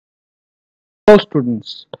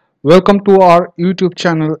Students, welcome to our YouTube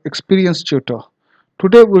channel Experience Tutor.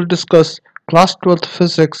 Today we'll discuss Class 12th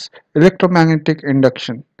Physics Electromagnetic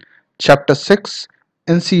Induction, Chapter 6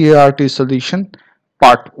 NCERT Solution,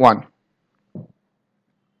 Part 1.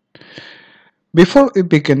 Before we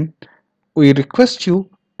begin, we request you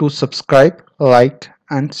to subscribe, like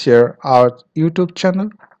and share our YouTube channel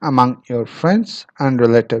among your friends and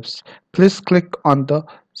relatives. Please click on the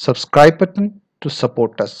subscribe button to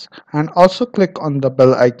support us and also click on the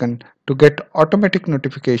bell icon to get automatic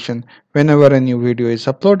notification whenever a new video is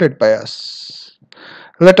uploaded by us.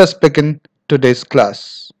 Let us begin today's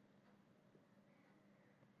class.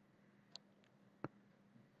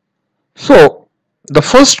 So, the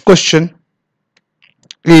first question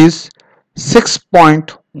is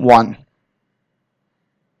 6.1.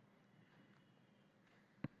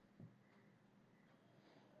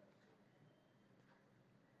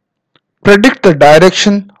 Predict the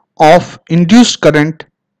direction of induced current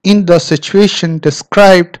in the situation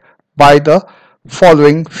described by the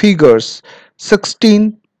following figures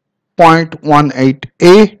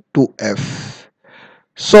 16.18a to f.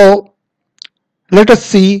 So let us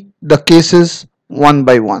see the cases one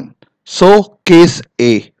by one. So case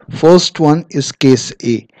A, first one is case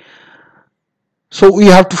A. So we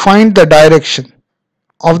have to find the direction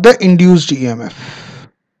of the induced EMF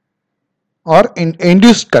or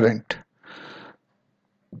induced current.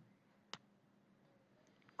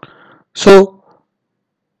 So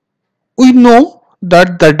we know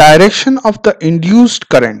that the direction of the induced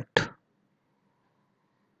current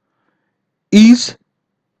is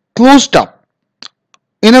closed up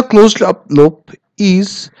in a closed up loop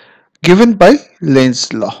is given by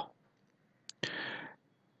Lenz law.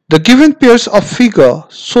 The given pairs of figure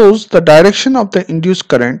shows the direction of the induced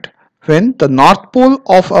current when the north pole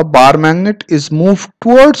of a bar magnet is moved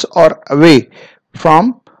towards or away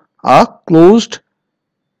from a closed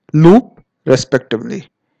loop respectively.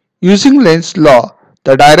 Using Lenz law,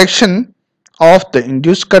 the direction of the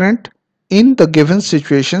induced current in the given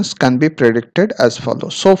situations can be predicted as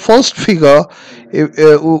follows. So first figure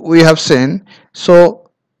we have seen,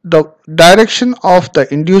 so the direction of the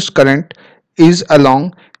induced current is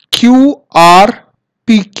along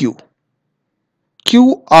QRPQ.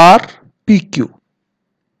 QRPQ.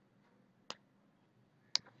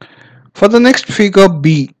 For the next figure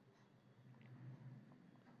B,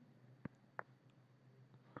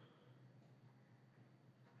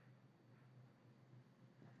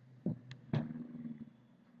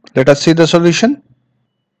 let us see the solution.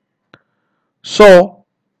 So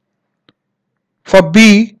for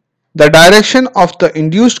B, the direction of the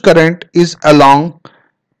induced current is along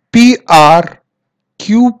PRQP.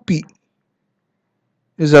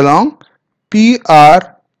 Is along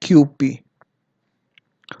PRQP.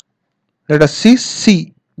 Let us see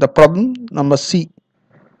C, the problem number C.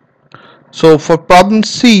 So for problem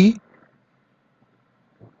C,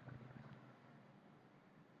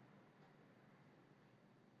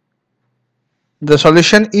 the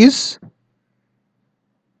solution is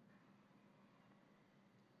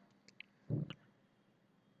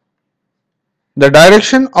the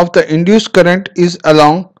direction of the induced current is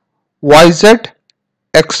along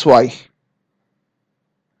YZXY.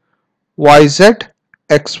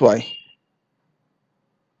 YZXY.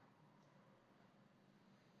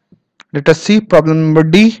 Let us see problem number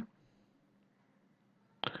D.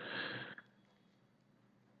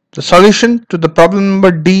 The solution to the problem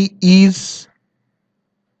number D is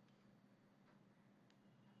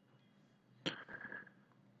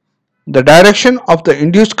the direction of the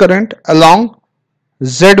induced current along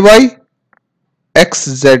ZYXZ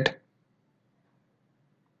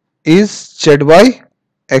is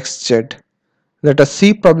ZYXZ. Let us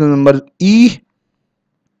see problem number E.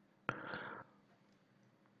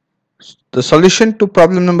 The solution to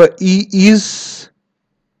problem number E is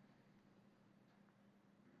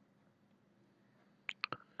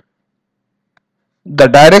the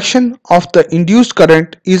direction of the induced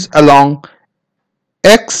current is along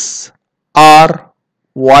XRYX.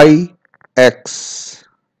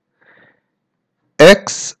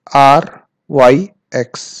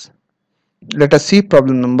 XRYX. Let us see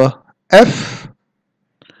problem number F.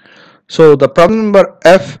 So the problem number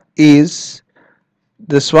F is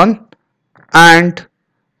this one, and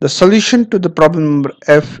the solution to the problem number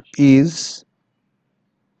F is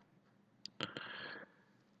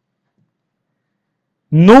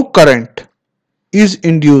no current is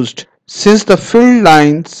induced since the field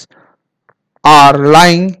lines are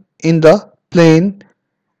lying in the plane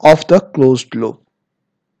of the closed loop.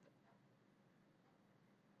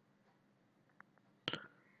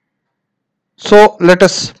 So let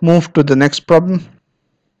us move to the next problem.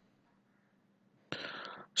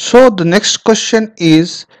 So the next question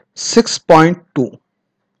is 6.2.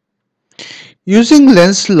 Using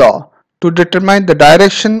Lenz law to determine the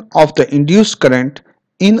direction of the induced current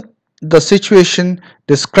in the situation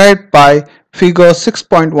described by figure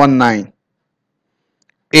 6.19.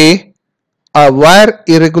 A. A wire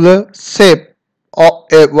irregular shape or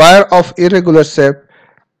a wire of irregular shape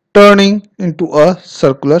turning into a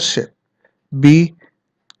circular shape. B.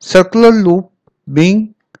 Circular loop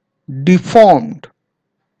being deformed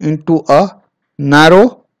into a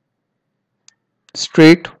narrow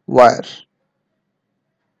straight wire.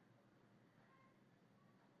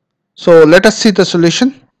 So let us see the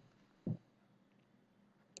solution.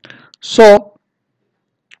 So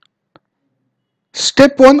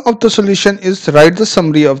step 1 of the solution is write the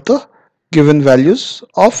summary of the given values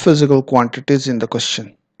of physical quantities in the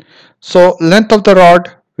question. So length of the rod,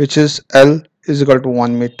 which is L, is equal to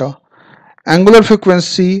 1 meter. Angular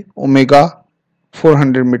frequency omega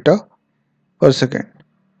 400 meter per second.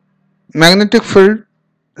 Magnetic field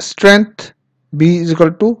strength B is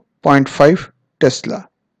equal to 0.5 Tesla.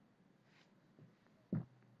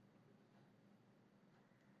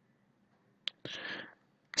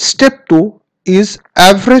 Step 2 is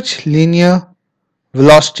average linear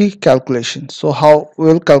velocity calculation. So how we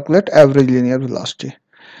will calculate average linear velocity?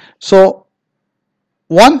 So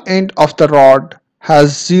one end of the rod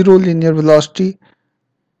has zero linear velocity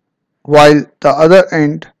while the other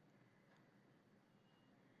end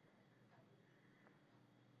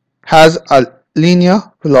has a linear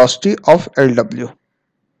velocity of Lw.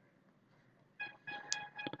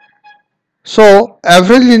 So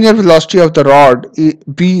average linear velocity of the rod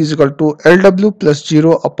B is equal to Lw plus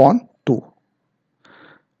 0 upon 2,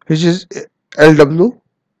 which is Lw.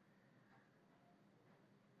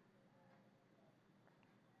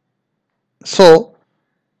 So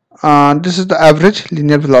this is the average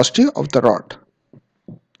linear velocity of the rod.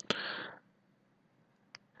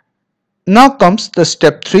 Now comes the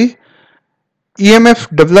step 3,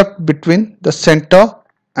 EMF developed between the center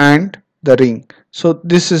and the ring. So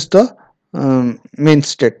this is the main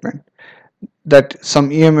statement, that some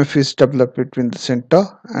EMF is developed between the center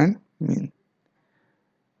and mean.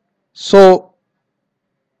 So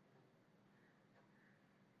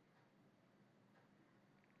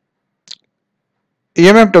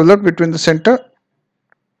EMF developed between the center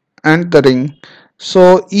and the ring.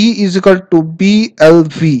 So E is equal to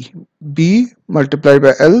BLV, B multiplied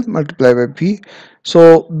by L multiplied by V.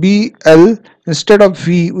 So BL, instead of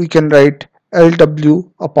V we can write LW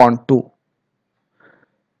upon 2.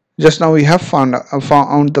 Just now we have found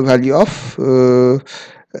the value of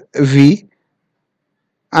V,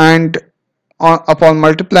 and upon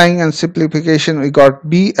multiplying and simplification we got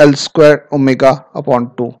BL square omega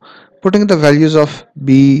upon 2. Putting the values of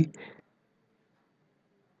B,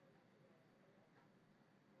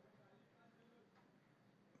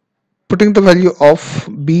 putting the value of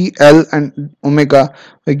BL and omega,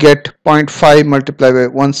 we get 0.5 multiplied by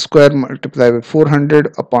 1 square multiplied by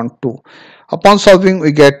 400 upon 2. Upon solving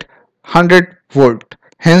we get 100 volt.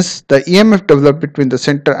 Hence the EMF developed between the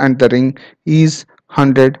center and the ring is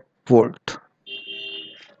 100 volt.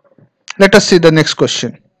 Let us see the next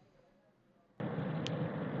question.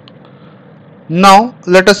 Now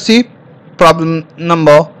let us see problem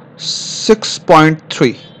number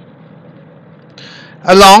 6.3.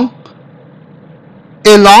 Along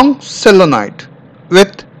a long solenoid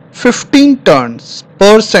with 15 turns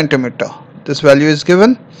per centimeter, this value is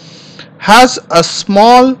given, has a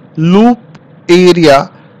small loop area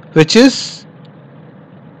which is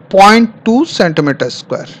 0.2 centimeter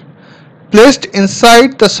square placed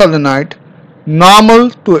inside the solenoid normal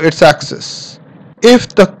to its axis. If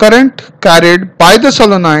the current carried by the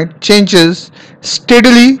solenoid changes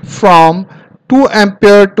steadily from 2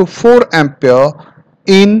 ampere to 4 ampere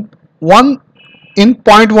in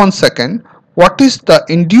 0.1 second, what is the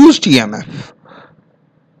induced EMF?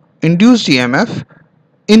 Induced EMF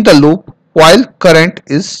in the loop while current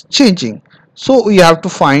is changing. So we have to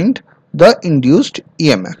find the induced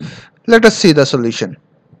EMF. Let us see the solution.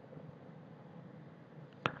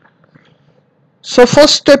 So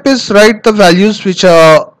first step is write the values which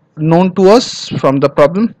are known to us from the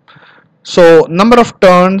problem. So number of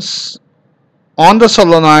turns on the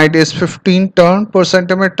solenoid is 15 turn per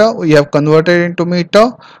centimeter. We have converted into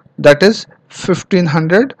meter, that is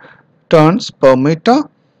 1500 turns per meter.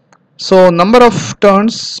 So number of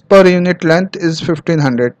turns per unit length is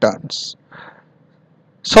 1500 turns.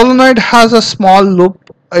 Solenoid has a small loop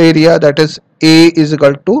area, that is A is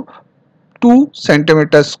equal to 2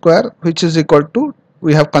 centimeter square, which is equal to,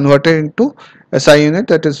 we have converted into SI unit,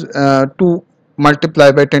 that is 2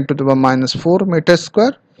 multiplied by 10 to the power minus 4 meter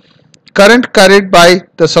square. Current carried by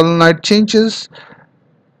the solenoid changes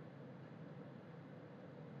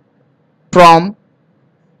from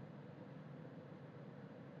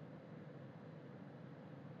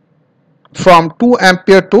 2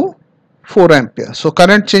 ampere to 4 ampere. So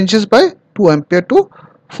current changes by 2 ampere to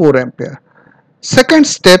 4 ampere. Second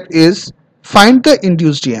step is find the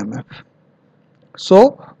induced EMF.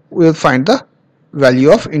 So we will find the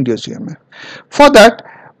value of induced EMF. For that,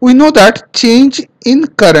 we know that change in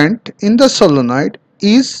current in the solenoid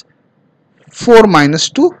is 4 minus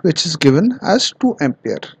 2, which is given as 2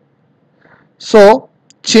 ampere. So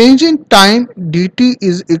change in time dt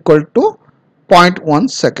is equal to 0.1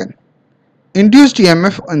 second. Induced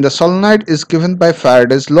EMF in the solenoid is given by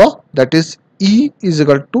Faraday's law, that is E is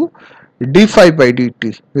equal to d phi by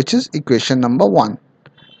dt, which is equation number 1.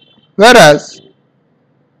 Whereas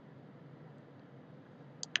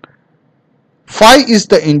phi is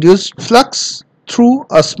the induced flux through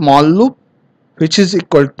a small loop, which is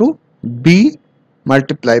equal to B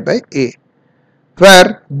multiplied by A,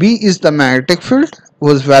 where B is the magnetic field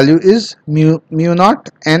whose value is mu naught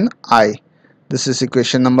n I. This is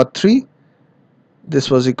equation number 3.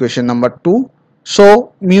 This was equation number 2.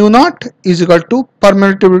 So mu naught is equal to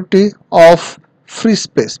permittivity of free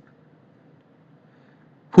space,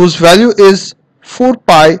 whose value is 4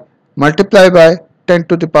 pi multiplied by 10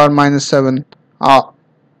 to the power minus 7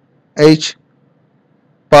 H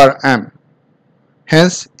per m.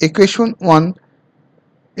 Hence equation 1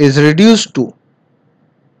 is reduced to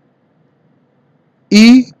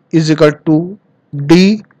E is equal to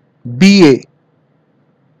d BA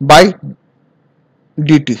by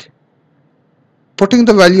dt. Putting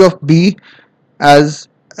the value of B as,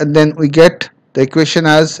 and then we get the equation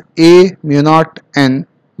as A mu naught n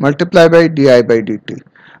multiplied by di by dt.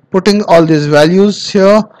 Putting all these values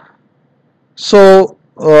here, so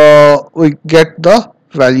we get the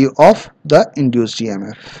value of the induced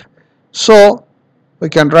EMF. So we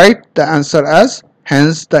can write the answer as,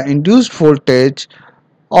 hence the induced voltage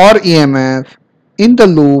or EMF in the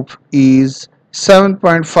loop is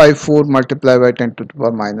 7.54 multiplied by 10 to the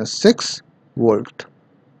power minus 6 volt.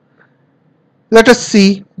 Let us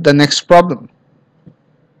see the next problem.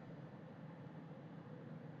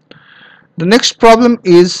 The next problem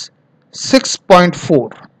is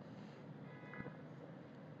 6.4.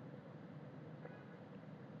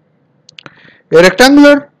 A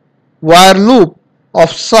rectangular wire loop of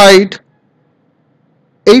side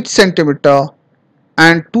 8 cm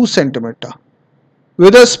and 2 cm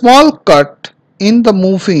with a small cut in the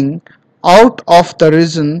moving out of the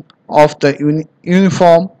region of the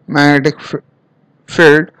uniform magnetic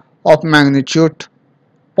field of magnitude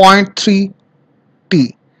 0.3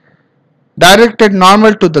 t directed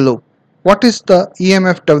normal to the loop. What is the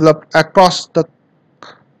EMF developed across the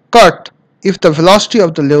cut if the velocity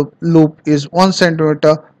of the loop is 1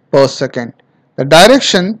 cm per second? The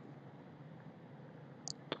direction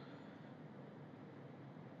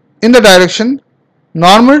in the direction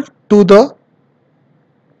normal to the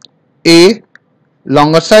A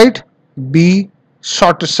longer side, B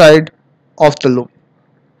shorter side of the loop.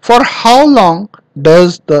 For how long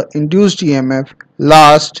does the induced EMF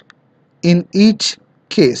last in each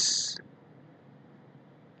case?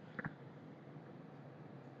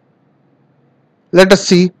 Let us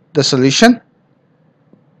see the solution.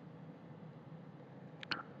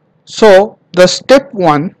 So the step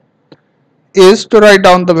 1 is to write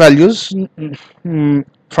down the values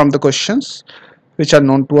from the questions which are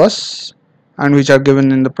known to us and which are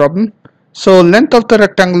given in the problem. So length of the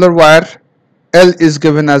rectangular wire L is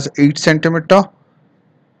given as 8 cm,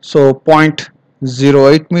 so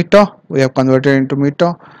 0.08 meter, we have converted into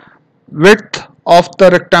meter. Width of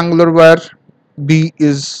the rectangular wire B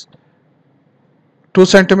is 2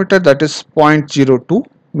 cm, that is 0.02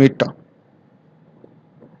 meter.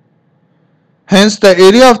 Hence the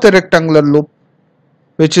area of the rectangular loop,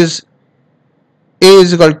 which is A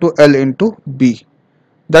is equal to L into B,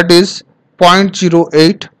 that is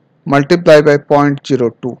 0.08 multiplied by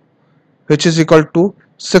 0.02, which is equal to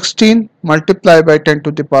 16 multiplied by 10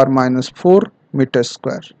 to the power minus 4 meter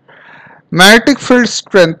square. Magnetic field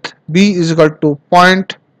strength B is equal to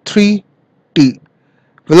 0.3 t.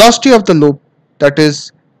 Velocity of the loop, that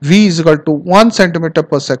is V is equal to 1 cm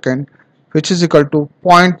per second, which is equal to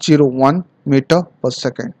 0.01 meter per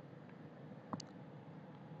second.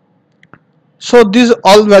 So these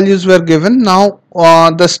all values were given. Now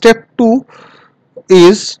the step 2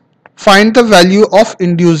 is find the value of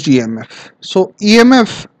induced EMF. So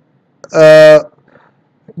EMF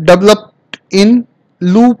developed in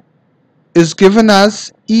loop is given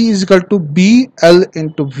as E is equal to BL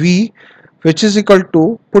into V, which is equal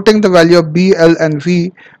to, putting the value of BL and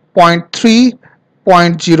V, 0.3,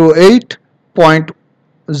 0.08,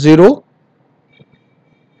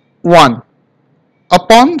 0.01.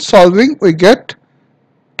 Upon solving, we get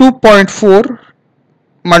 2.4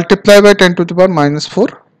 multiplied by 10 to the power minus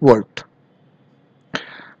 4 volt.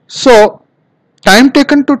 So, time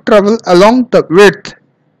taken to travel along the width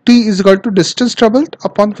t is equal to distance traveled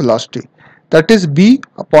upon velocity, that is b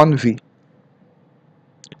upon v.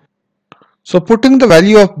 So putting the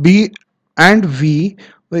value of b and v,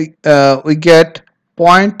 we get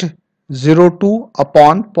 0.02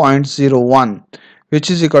 upon 0.01, which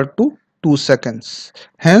is equal to 2 seconds.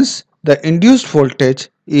 Hence, the induced voltage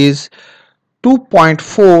is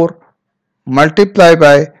 2.4 multiplied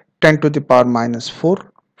by 10 to the power minus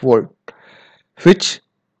 4 volt, which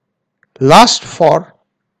lasts for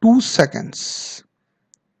 2 seconds.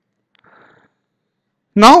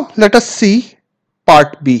 Now let us see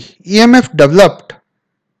part B. EMF developed,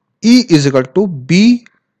 E is equal to B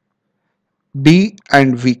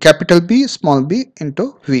and V, capital B small b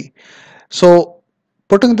into V. So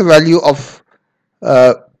putting the value of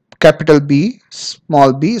capital B,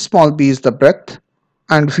 small b is the breadth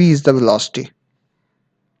and V is the velocity.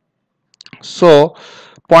 So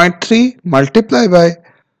 0.3 multiplied by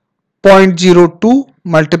 0.02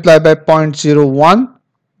 multiplied by 0.01,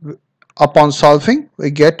 upon solving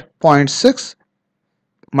we get 0.6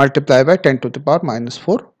 multiplied by 10 to the power minus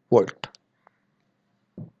 4 volt.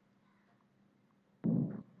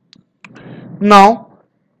 Now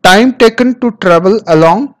time taken to travel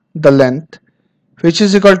along the length, which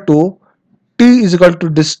is equal to t is equal to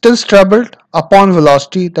distance traveled upon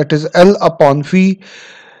velocity, that is L upon V.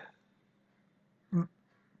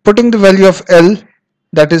 Putting the value of L,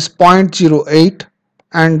 that is 0.08,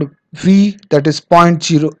 and V, that is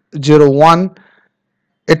 0.001,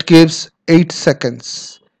 it gives 8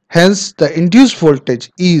 seconds. Hence the induced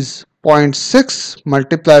voltage is 0.6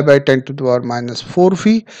 multiplied by 10 to the power minus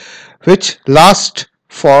 4V, which lasts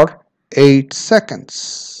for 8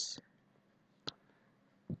 seconds.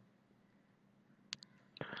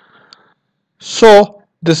 So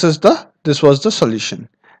this was the solution.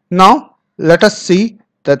 Now let us see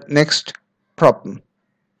the next problem.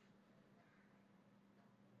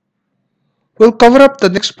 We'll cover up the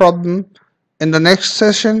next problem in the next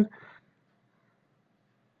session.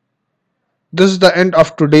 This is the end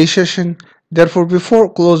of today's session. Therefore,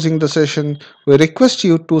 before closing the session, we request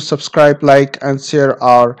you to subscribe, like, and share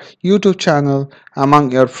our YouTube channel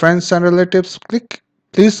among your friends and relatives.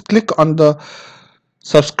 Please click on the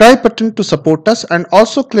subscribe button to support us, and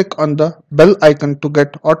also click on the bell icon to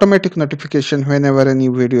get automatic notification whenever a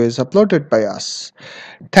new video is uploaded by us.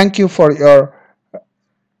 Thank you for your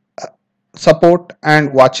support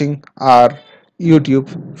and watching our YouTube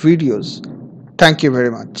videos. Thank you very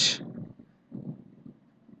much.